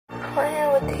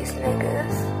playing with these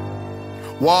niggas.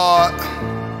 What?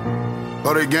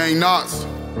 Oh, they gang knots.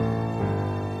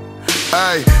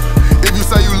 Hey, if you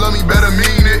say you love me, better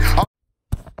mean it.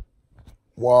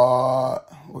 What?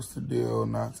 What's the deal,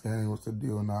 Knots gang? What's the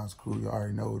deal, Knots crew? You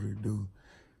already know what to do.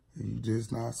 If you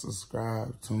just not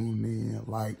subscribed, tune in,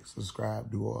 like, subscribe,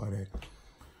 do all that.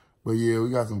 But yeah, we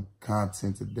got some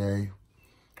content today.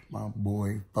 My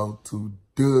boy, 42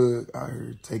 Dugg out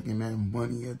here taking that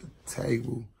money at the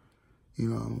table. You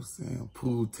know what I'm saying?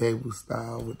 Pool table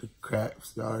style with the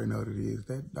craps. Y'all already know what it is.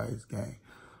 That dice game.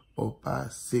 4,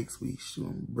 5, 6 weeks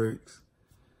shooting bricks.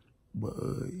 But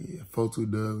yeah, 42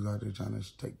 Dugg was out there trying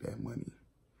to take that money.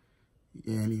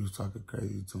 Yeah, and he was talking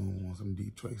crazy to him on some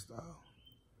Detroit style.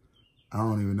 I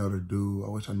don't even know the dude. I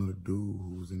wish I knew the dude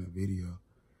who was in the video.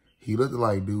 He looked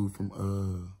like dude from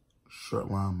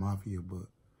Shortline Mafia, but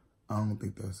I don't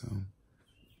think that's him.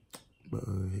 But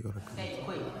he got a Stay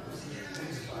quick.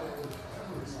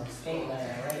 Stay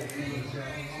there, right?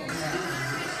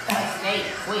 Stay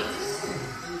quick.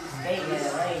 Stay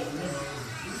there, right?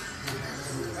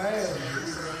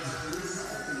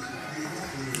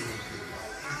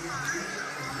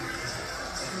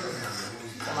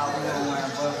 Come on, we don't want to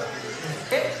bust.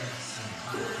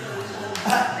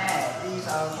 These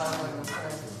are fucking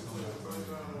crazy.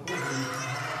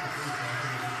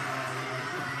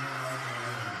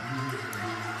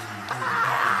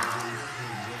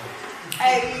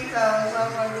 Hey, these are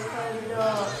fucking crazy,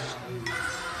 dog.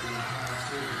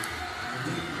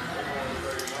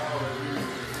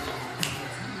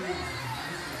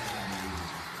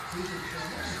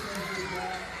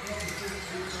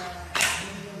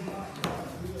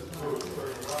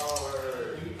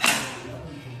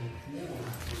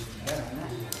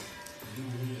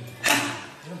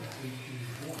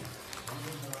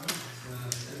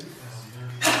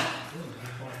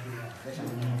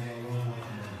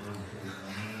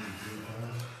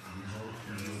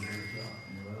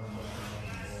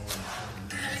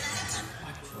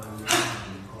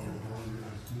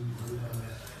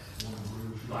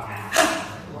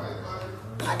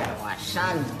 I gotta watch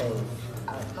Shawty's face. I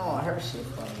was knowing her shit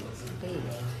funny as a pig.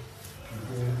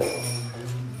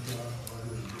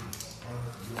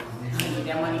 Get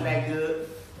that money back good.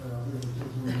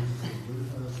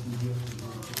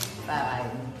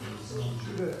 Bye.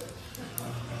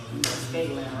 You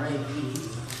scaling, right?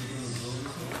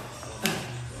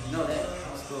 You know that.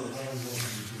 That's cool.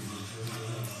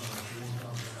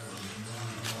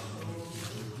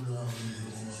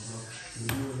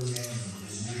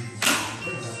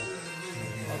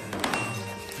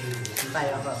 Bye,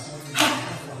 bro.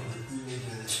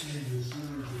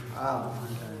 Oh my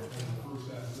god.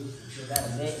 Is that a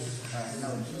bit? No.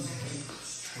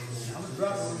 I'm gonna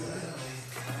drop it.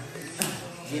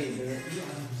 Get it, dude.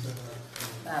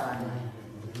 Bye, man.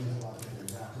 You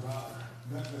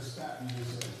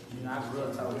know, I grew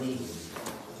up so big.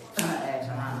 Ask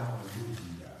mine.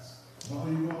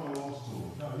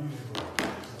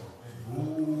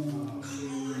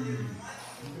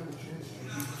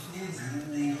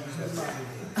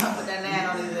 Put that man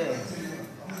on his leg.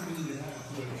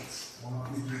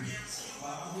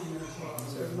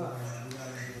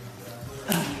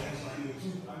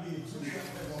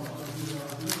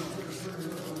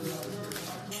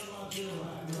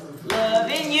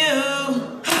 Loving you.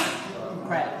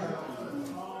 Crap.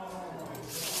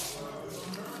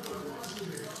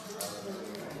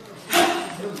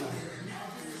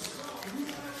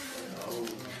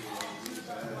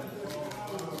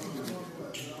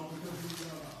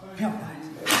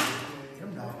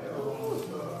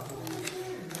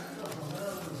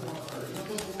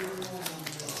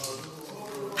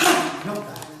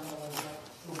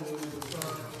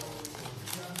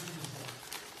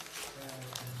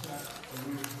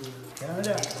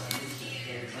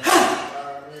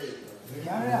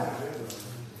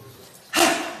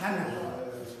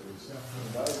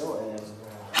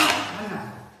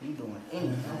 You doing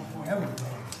anything?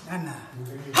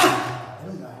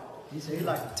 He said he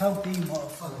like to talk to these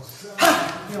motherfuckers.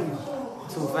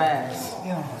 Too fast.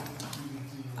 Yeah.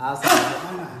 I was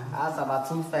talking about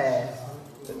too fast.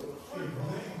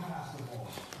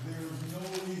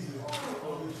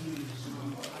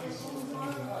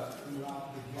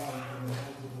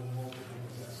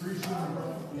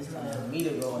 It's telling me to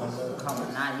go and go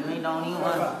come. Nah, you ain't the only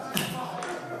one.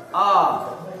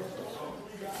 Oh.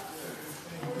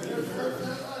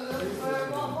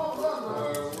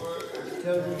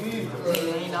 Tell you again. You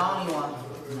ain't the only one.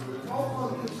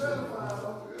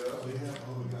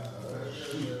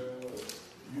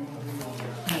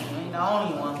 You ain't the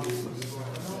only one.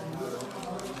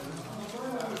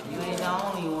 You ain't the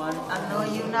only one. one. I know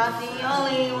you're not the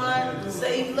only one.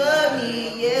 Say you love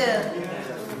me, yeah. You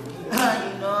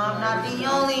know I'm not the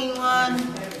only one.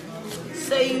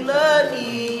 Say you love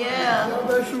me, yeah.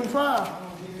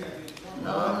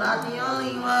 No, I'm not the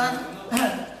only one.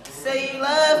 Say you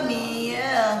love me,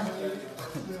 yeah.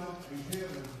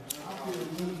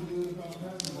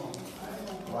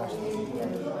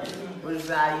 What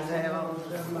side you have on?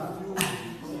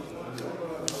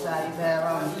 What side you have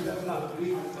on?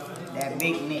 That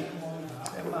big neck.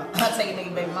 I'll take a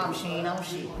nigga baby mama, she ain't on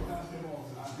shit.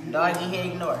 Dog, you here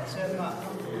ignore her.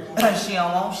 She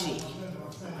don't want shit.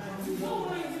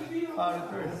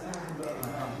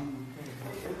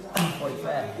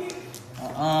 45.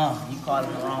 You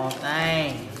calling the wrong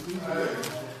thing.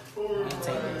 You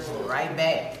take this shit right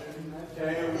back.